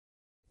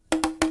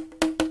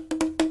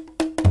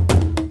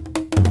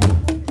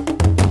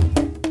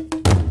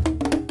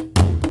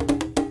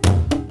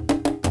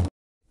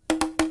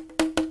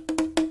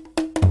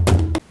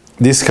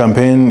This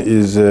campaign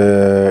is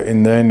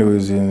in line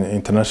with the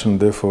International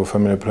Day for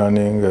Family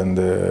Planning and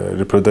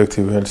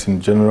Reproductive Health in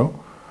general.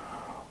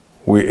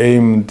 We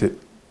aimed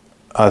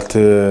at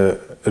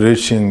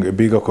reaching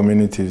bigger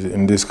communities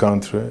in this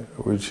country,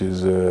 which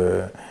is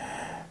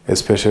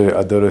especially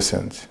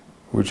adolescents,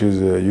 which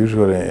is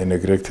usually a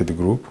neglected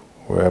group,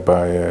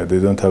 whereby they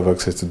don't have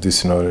access to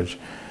this knowledge.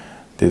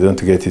 They don't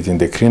get it in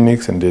the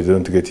clinics and they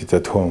don't get it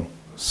at home.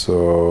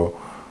 So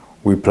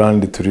we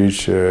planned to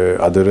reach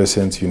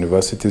adolescents,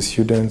 university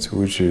students,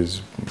 which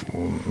is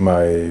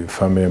my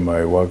family,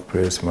 my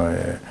workplace, my...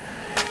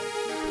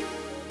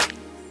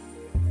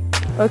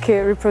 Okay,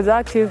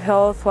 reproductive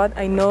health, what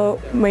I know,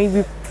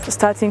 maybe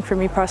starting for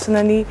me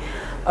personally,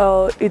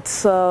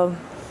 it's the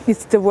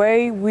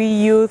way we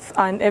youth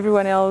and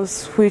everyone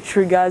else which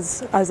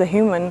regards as a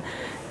human,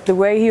 the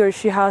way he or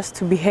she has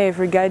to behave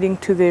regarding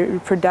to the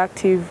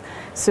reproductive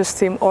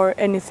system or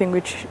anything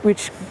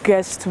which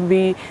gets to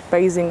be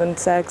basing on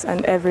sex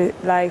and every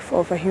life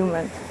of a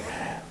human.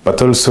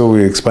 But also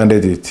we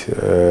expanded it.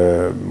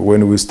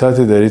 When we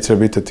started a little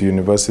bit at the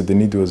university, the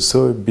need was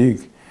so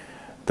big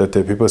that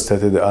people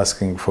started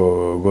asking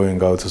for going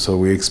out, so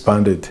we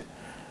expanded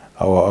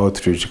our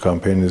outreach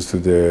campaigns to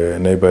the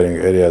neighboring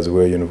areas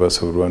where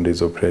University of Rwanda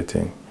is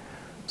operating.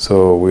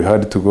 So we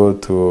had to go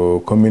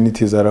to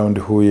communities around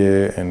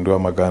Huye and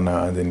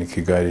Rwamagana and in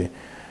Kigali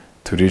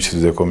to reach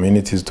the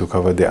communities to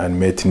cover the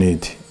unmet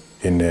need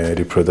in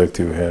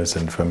reproductive health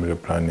and family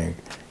planning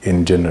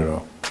in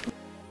general.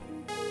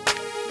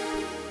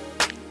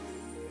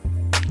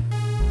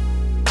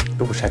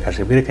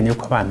 Ubushakashatsi bwerekanye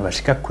ko abantu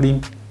bashika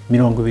kuri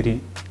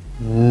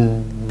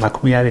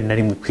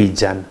 20-21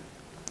 kwijana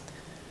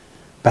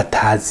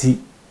batazi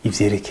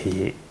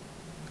ivyerekeye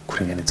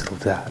kuringaniza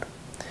urubyaro.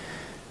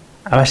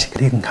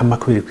 Abashikari nka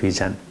 20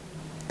 kwijana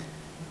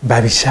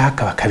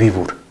babishaka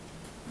bakabibura,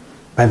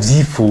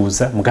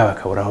 bavyifuza mugabo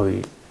bakabura aho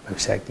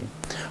babishakiye.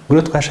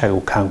 Ubwo twashaka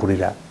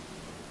gukangurira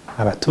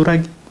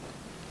abaturage,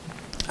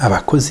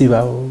 abakozi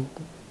bo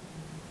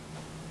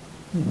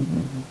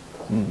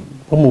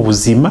mu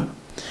buzima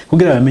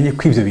kugira bamenye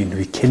ko ivyo bintu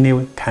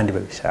bikenewe kandi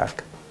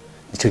babishaka.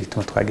 Nico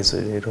gituma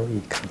twagize rero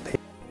iyi campaign.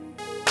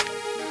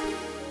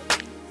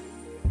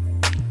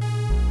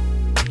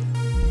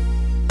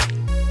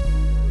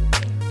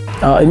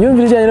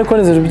 Imyumvire ijyanye no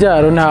kuboneza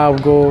urubyaro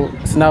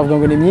sinavuga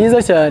ngo ni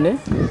myiza cyane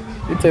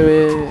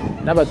bitewe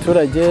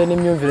n'abaturage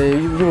n'imyumvire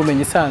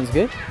y'ubumenyi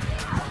isanzwe,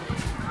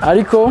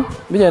 ariko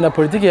bijyanye na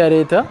politiki ya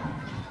leta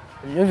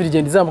imyumvire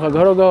igenda izamuka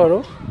gahoro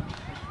gahoro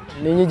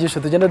n'inyigisho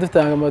tugenda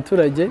dutanga mu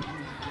baturage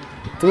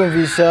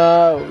tubumvisha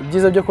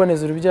ibyiza byo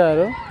kuboneza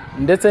urubyaro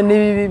ndetse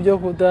n'ibibi byo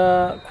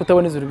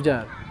kutaboneza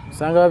urubyaro.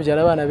 Usanga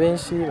babyara abana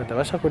benshi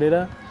batabasha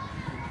kurera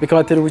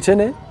bikabatera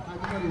ubukene,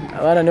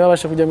 abana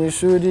ntibabasha kujya mu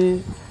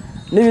ishuri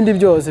n'ibindi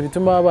byose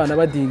bituma abana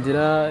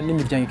badindira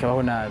n'imiryango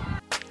ikabaho nabi.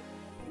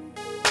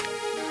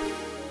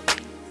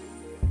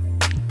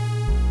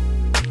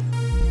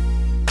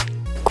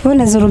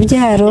 Kuboneza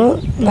urubyaro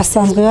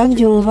basanzwe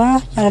babyumva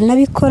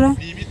baranabikora,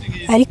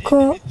 ariko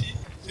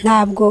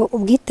ntabwo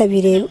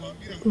ubwitabire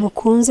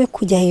bukunze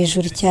kujya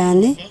hejuru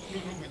cyane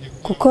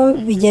kuko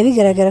bijya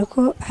bigaragara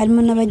ko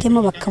harimo n'abajyamo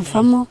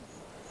bakavamo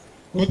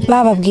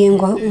bababwiye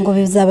ngo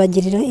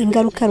bizabagirira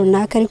ingaruka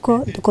runaka, ariko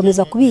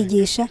dukomeza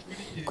kubigisha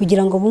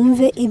kugira ngo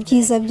bumve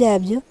ibyiza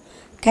byabyo,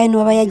 kandi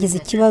n'uwaba yagize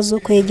ikibazo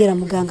ko yegera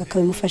muganga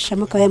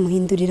akabimufashamo akaba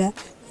yamuhindurira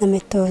na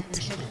metode.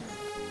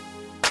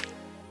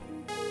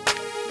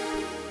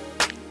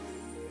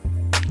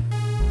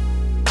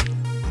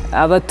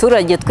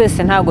 Abaturage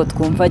twese ntabwo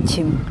twumva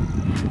kimwe.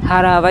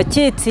 Hari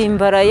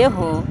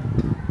abakitsimbarayeho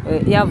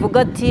yavuga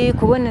ati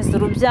kuboneza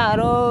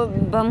urubyaro,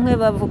 bamwe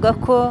bavuga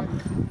ko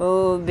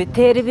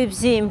bitera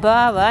ibibyimba,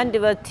 abandi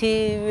bati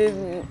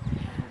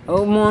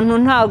umuntu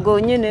ntago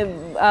nyine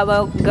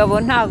abagabo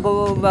ntago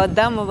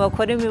badamu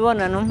bakora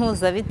imibonano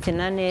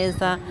mpuzabitsina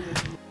neza.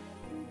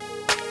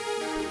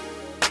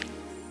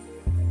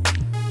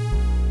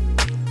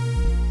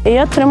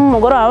 Iyo turi mu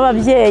mugoroba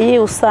w'ababyeyi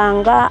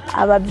usanga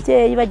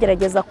ababyeyi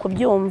bagerageza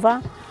kubyumva,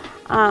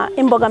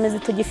 imbogamizi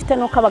tugifite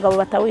nuko abagabo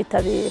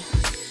batawitabira.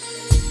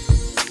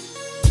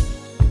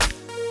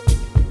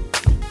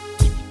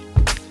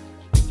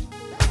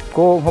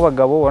 Ko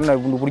nk'abagabo wana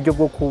uburyo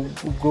bwo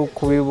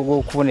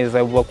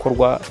kuboneza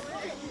bakorwa,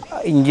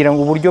 ngira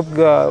ngo uburyo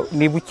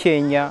ni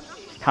bukenya,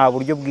 nta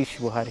buryo bwishi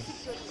buhari.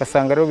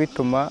 Gasanga rero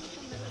bituma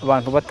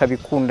abantu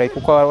batabikunda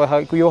kuko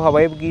iyo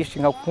habaye bwishi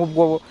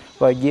nk'ubwo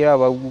bagira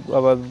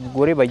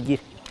abagore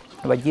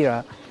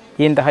bagira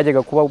yenda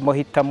hajyaga kuba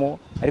mahitamo,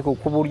 ariko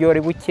ku buryo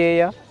ari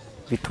bukeya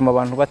bituma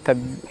abantu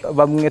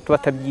bamwe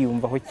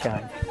batabyiyumvaho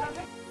cyane.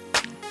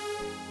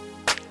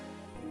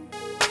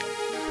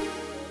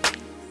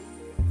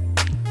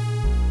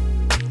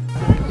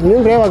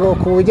 Imyumvire y'abagabo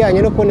ku bijyanye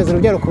no kuboneza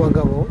urubyaro ku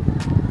bagabo,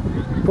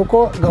 kuko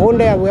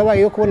gahunda yabo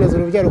yabaye yo kuboneza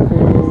urubyaro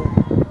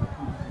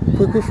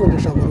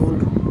kwifundisha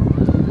burundu,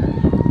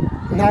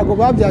 ntabwo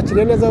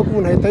babyakiriye neza kuko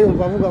umuntu ahita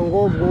yumva avuga ngo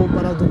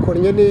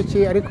baradukoranye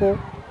n'iki, ariko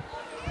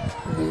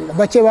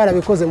bake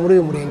barabikoze muri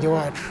uyu murenge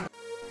wacu.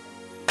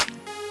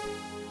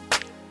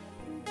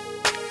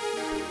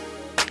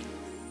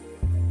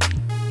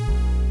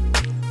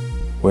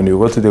 When we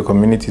go to the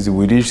communities,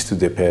 we reach to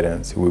the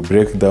parents. We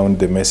break down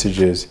the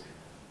messages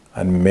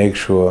and make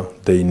sure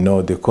they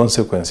know the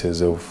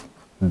consequences of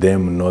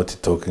them not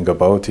talking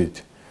about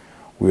it.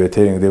 We are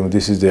telling them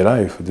this is their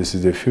life, this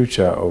is the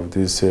future of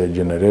this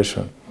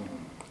generation.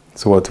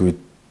 So what we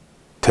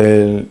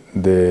tell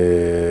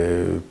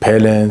the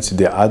parents,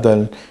 the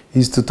adult,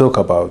 is to talk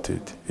about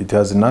it. It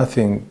has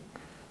nothing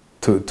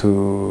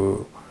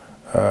to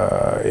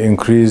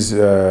increase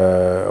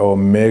or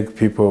make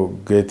people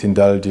get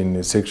indulged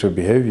in sexual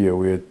behavior.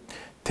 We are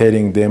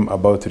telling them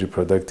about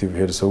reproductive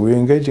health. So we're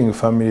engaging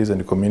families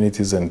and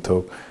communities and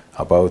talk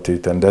about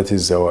it, and that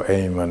is our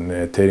aim,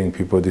 and telling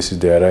people this is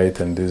their right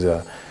and these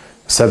are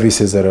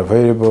services that are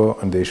available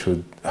and they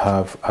should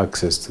have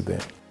access to them.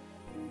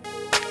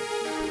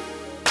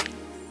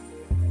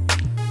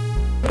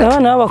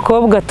 Abana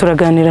b'abakobwa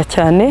turaganira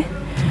cyane,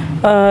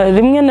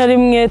 rimwe na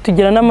rimwe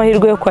tugira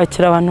n'amahirwe yo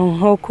kwakira abantu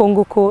nk'uko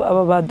nguko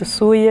aba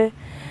badusuye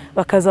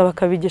bakaza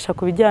bakabigisha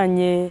ku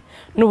bijyanye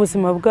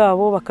n'ubuzima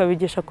bwabo,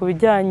 bakabigisha ku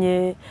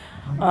bijyanye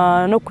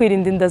no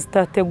kwirinda inda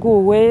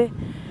zitateguwe,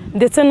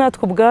 ndetse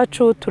natwe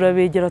ubwacu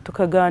turabegera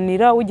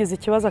tukaganira, ugize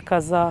ikibazo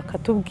akaza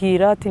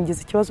akatubwira ati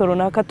ngize ikibazo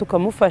runaka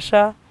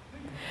tukamufasha.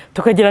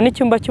 Tukagira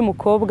n'icyumba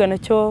cy'umukobwa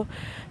nacyo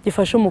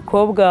gifasha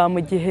umukobwa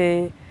mu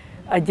gihe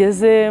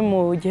ageze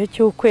mu gihe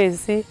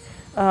cy'ukwezi.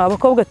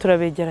 Abakobwa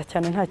turabegera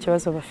cyane nta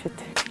kibazo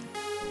bafite.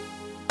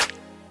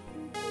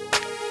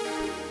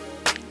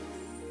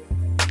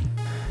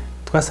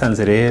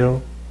 Twasanze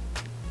rero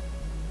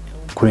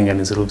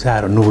kuringaniza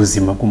urubyaro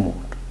n'ubuzima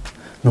bw'umuntu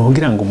ni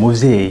ukugira ngo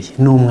umubyeyi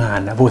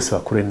n'umwana bose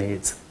bakure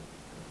neza,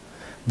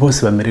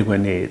 bose bamererwe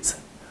neza,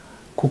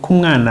 kuko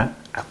umwana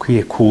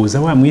akwiye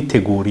kuza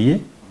wamwiteguriye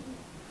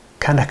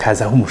kandi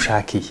akaza aho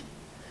umushakiye.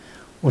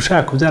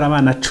 Ushaka kubyara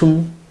abana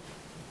 10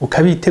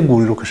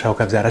 ukabitegurira, ukashaka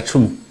ukabyara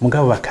 10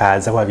 mugabo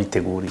bakaza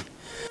wabiteguriye.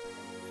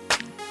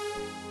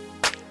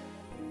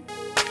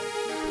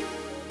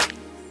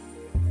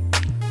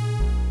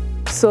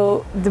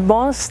 So the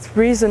most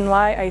reason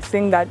why I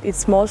think that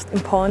it's most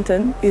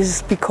important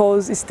is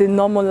because it's the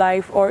normal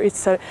life, or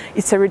it's a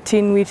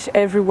routine which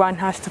everyone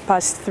has to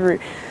pass through.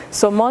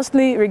 So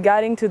mostly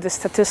regarding to the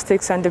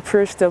statistics and the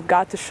proofs that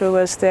got to show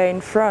us there in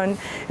front,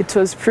 it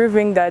was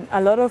proving that a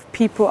lot of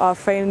people are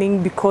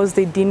failing because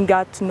they didn't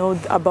get to know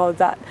about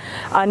that.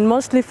 And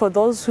mostly for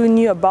those who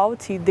knew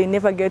about it, they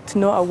never get to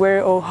know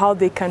aware of how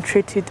they can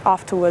treat it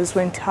afterwards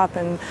when it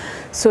happened.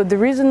 So the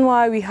reason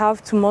why we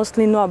have to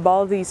mostly know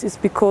about this is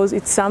because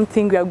it's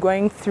something we are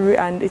going through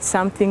and it's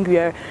something we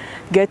are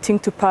getting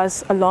to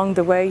pass along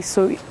the way.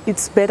 So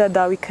it's better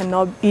that we can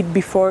know it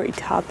before it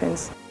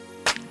happens.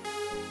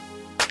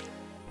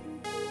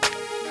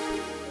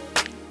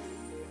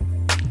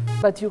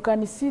 But you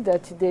can see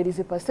that there is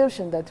a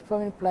perception that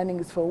family planning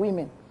is for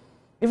women.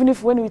 Even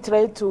if when we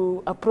try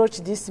to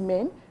approach these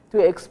men to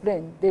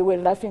explain, they were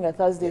laughing at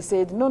us. They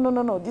said, no, no,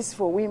 no, no, this is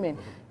for women.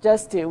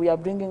 Just we are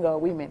bringing our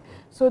women.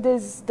 So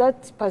there's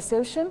that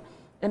perception,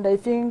 and I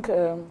think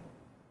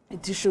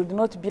it should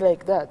not be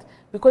like that.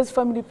 Because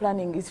family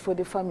planning is for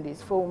the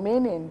families, for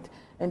men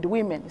and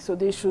women. So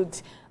they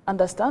should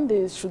understand,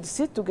 they should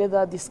sit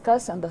together,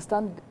 discuss,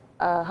 understand,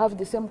 have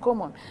the same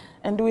common.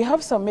 And we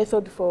have some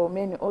method for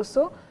men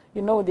also.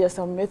 You know, there's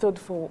some method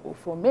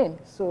for men,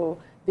 so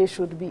they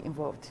should be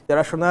involved. The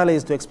rationale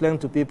is to explain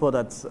to people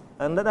that,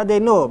 and that they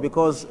know,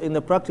 because in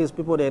the practice,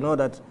 people, they know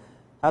that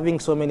having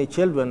so many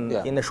children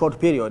in a short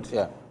period,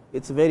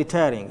 it's very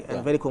tiring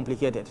and very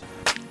complicated.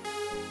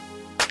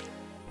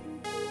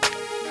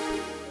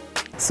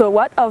 So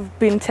what I've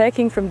been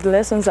taking from the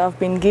lessons I've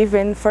been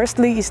given,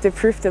 firstly, is the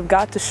proof they've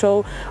got to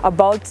show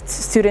about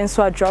students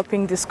who are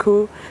dropping the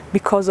school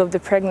because of the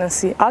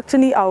pregnancy.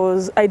 Actually,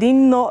 I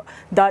didn't know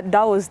that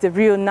that was the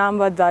real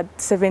number, that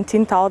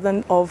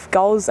 17,000 of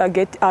girls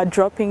are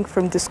dropping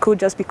from the school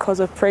just because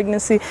of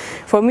pregnancy.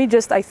 For me,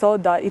 I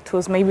thought that it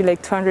was maybe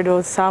like 200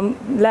 or some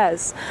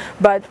less.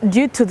 But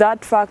due to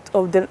that fact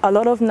of a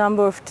lot of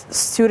number of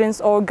students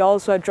or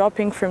girls who are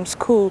dropping from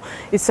school,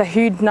 it's a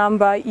huge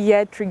number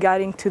yet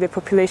regarding to the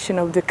population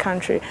of the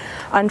country.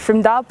 And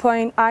from that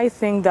point, I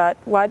think that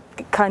what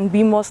can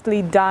be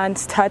mostly done,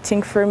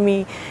 starting for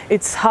me,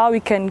 it's how we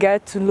can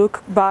get to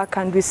look back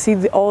and we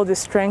see all the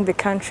strength the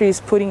country is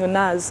putting on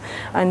us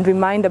and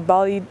remind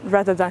about it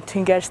rather than to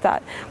engage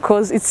that.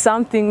 Because it's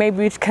something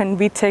maybe which can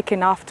be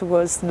taken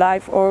afterwards,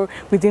 life or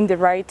within the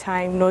right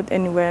time, not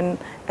anywhere,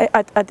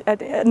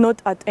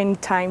 not at any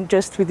time,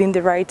 just within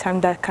the right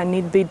time that can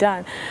need be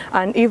done.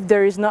 And if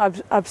there is no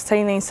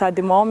abstinence at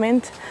the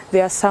moment,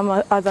 there are some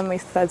other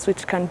methods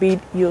which can be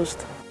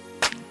used.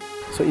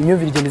 So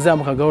imyumvire igenda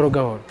izamuka gahoro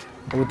gahoro.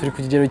 Ubu turi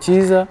ku kigero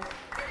cyiza.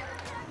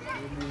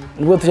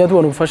 Ubwo tujya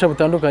tubona ubufasha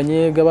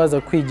butandukanye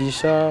bw'abaza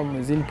kwigisha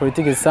mu zindi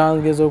politiki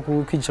zisanzwe zo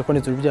kwigisha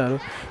kuboneza urubyaro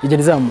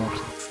igenda izamuka.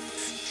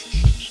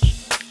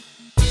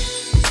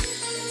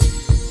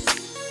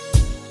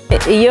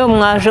 Iyo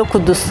mwaje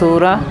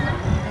kudusura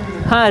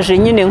haje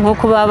nyine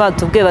nko baba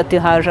batubwiye bati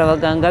haje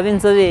abaganga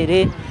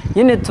b'inzobere,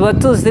 nyine tuba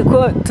tuzi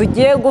ko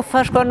tugiye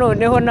gufashwa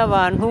noneho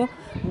n'abantu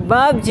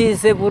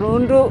babyize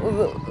burundu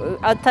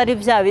atari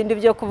bya bindi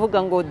byo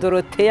kuvuga ngo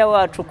Doroteya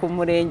wacu ku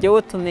murenge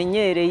wo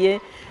tumenyereye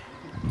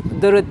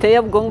Doroteya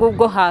ubwo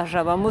ngubwo haje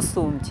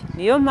abamusumbye.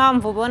 Niyo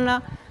mpamvu ubona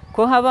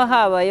ko haba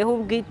habayeho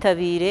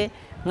ubwitabire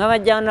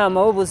nk'abajyanama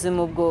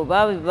b'ubuzima ubwo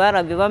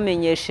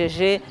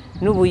barabibamenyesheje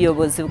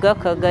n'ubuyobozi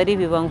bw'akagari,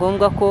 biba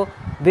ngombwa ko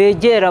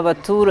begera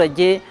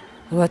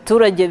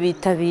abaturage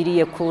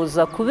bitabiriye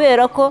kuza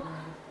kubera ko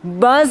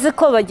bazi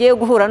ko bagiye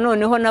guhura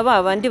noneho na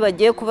ba bandi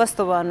bagiye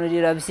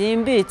kubasobanurira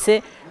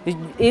byimbitse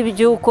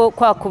iby'uko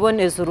kwa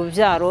kuboneza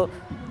urubyaro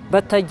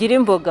batagira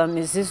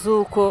imbogamizi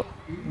z'uko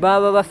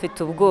baba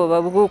bafite ubwoba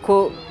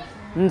bw'uko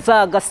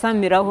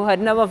nzagasamiraho.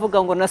 Hari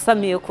n'abavuga ngo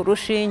nasamiye ku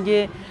rushinge,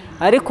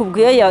 ariko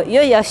ubwo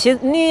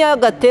niyo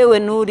agatewe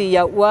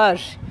n'uriya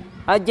waje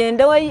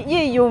agenda we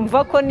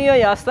yiyumva ko niyo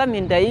yasama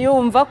inda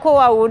yumva ko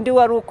wa wundi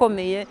wari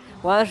ukomeye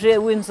waje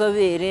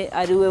w'inzobere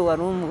ari we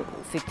wari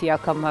umufitiye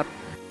akamaro.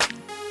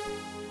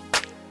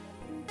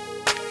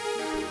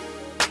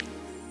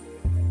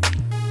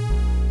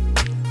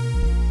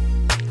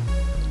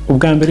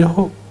 ubwa mbere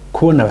ho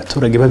kubona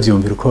abaturage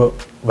bavyumvira uko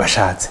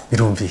bashatse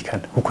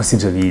birumvikana kuko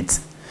sivyo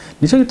bize.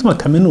 Nico gituma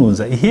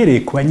kaminuza ihereye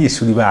ku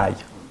banyeshuri bayo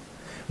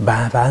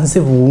babanze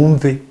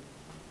bumve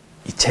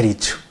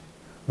icarico,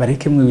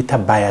 bareke mwe bita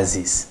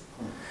biases.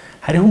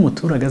 Hariho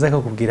umuturage aza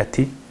akakubwira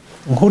ati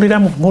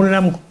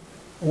nkuriramwo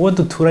uwo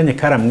duturanye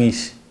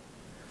karamwishe.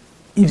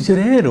 Ivyo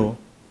rero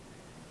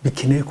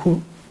bikeneye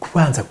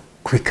kubanza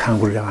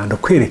kubikangurira abantu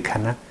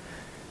kwerekana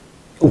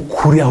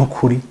ukuri aho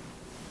kuri,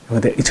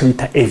 icyo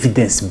bita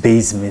evidence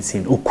based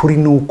medicine, ukuri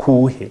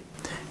n'ukuhe.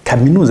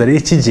 Kaminuza rero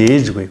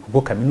kijejwe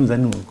kuko kaminuza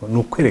ni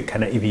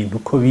ukwerekana ibintu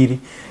ko biri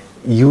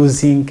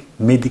using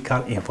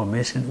medical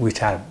information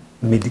which are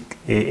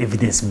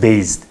evidence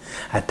based,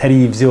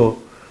 atari ivyo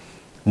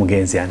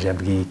mugenzi yanje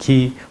yambwiye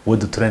iki, uwo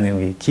duturanye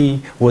yambwiye iki,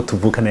 uwo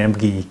tuvukana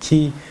yambwiye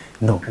iki.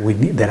 No,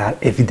 there are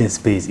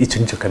evidence based.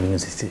 Icyo nico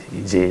kaminuza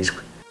kijejwe.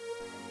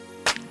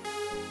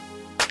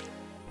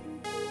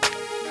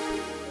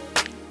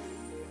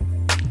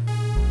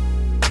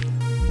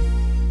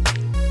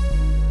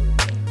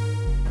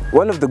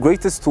 One of the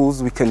greatest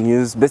tools we can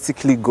use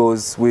basically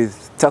goes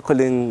with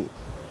tackling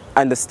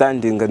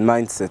understanding and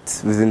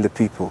mindset within the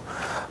people,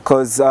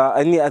 because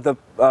any other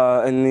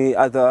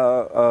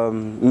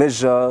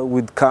measure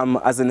would come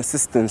as an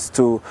assistance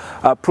to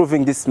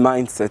proving this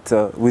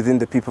mindset within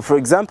the people. For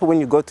example, when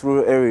you go to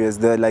rural areas,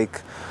 they're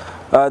like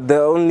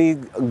the only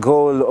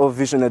goal or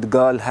vision that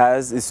girl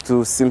has is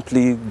to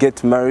simply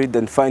get married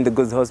and find a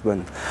good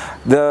husband.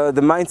 The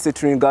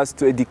mindset in regards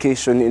to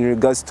education, in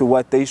regards to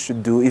what they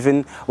should do,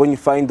 even when you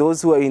find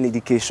those who are in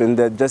education,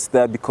 they're just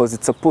there because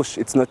it's a push,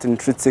 it's not an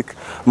intrinsic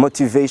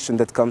motivation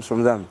that comes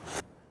from them.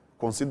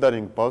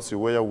 Considering PAUSI,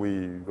 where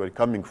we were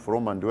coming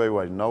from and where we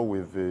are now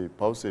with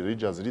PAUSI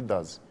religious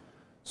leaders,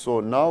 so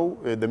now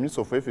the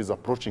Minister of Faith is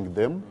approaching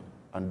them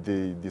and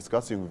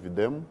discussing with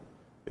them.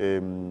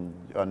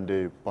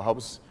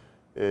 Perhaps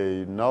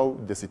now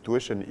the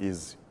situation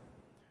is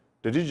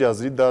religious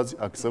leaders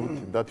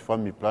accept that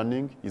family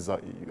planning is a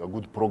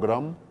good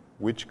program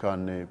which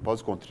can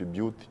perhaps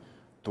contribute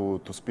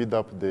to speed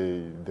up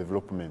the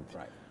development.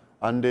 Right.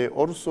 And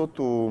also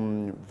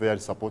to very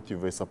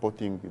supportive,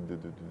 supporting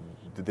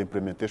the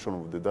implementation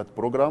of that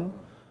program.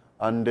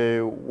 And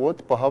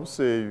what perhaps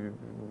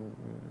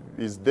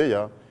is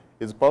there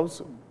is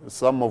perhaps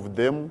some of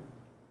them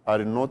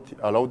are not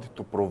allowed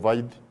to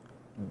provide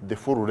the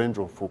full range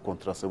of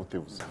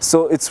contraceptives.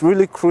 So it's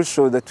really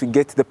crucial that we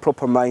get the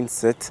proper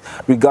mindset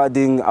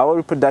regarding our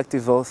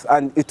reproductive health,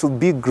 and it would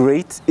be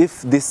great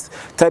if this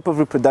type of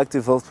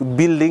reproductive health would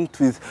be linked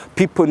with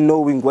people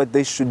knowing what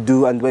they should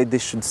do and where they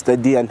should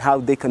study and how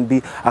they can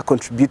be a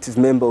contributive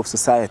member of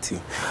society.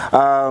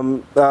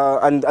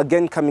 And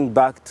again, coming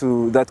back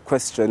to that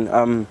question,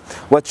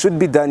 what should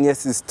be done,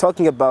 yes, is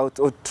talking about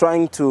or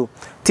trying to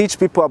teach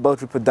people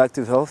about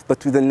reproductive health,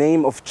 but with the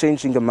name of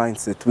changing a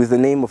mindset, with the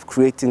name of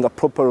creating a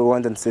proper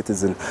Rwandan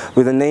citizen,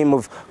 with the name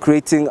of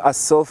creating a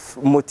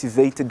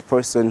self-motivated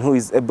person who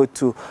is able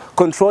to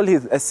control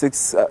his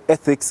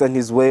ethics and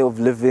his way of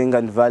living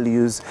and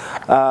values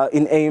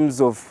in aims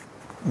of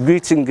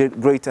reaching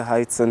greater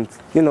heights and,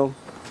 you know,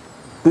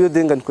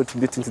 building and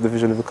contributing to the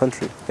vision of the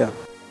country. Yeah.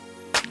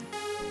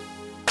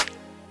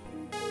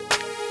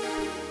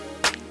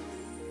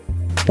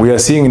 We are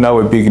seeing now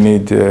a big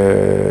need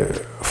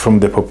from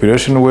the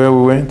population where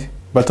we went,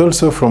 but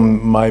also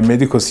from my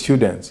medical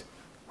students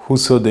who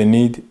saw the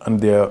need and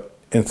they are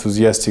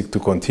enthusiastic to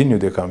continue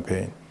the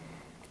campaign.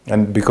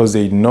 And because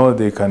they know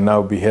they can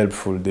now be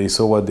helpful, they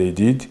saw what they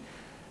did,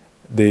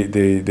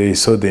 they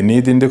saw the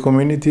need in the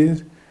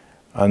communities,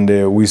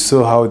 and we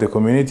saw how the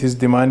community is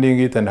demanding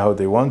it and how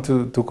they want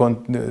to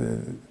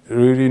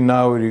really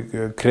now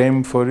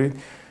claim for it.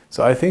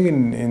 So I think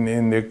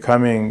in the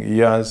coming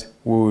years,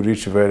 we will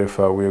reach very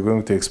far. We are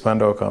going to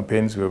expand our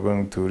campaigns. We are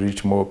going to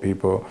reach more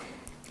people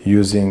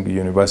using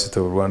University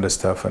of Rwanda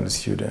staff and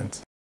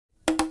students.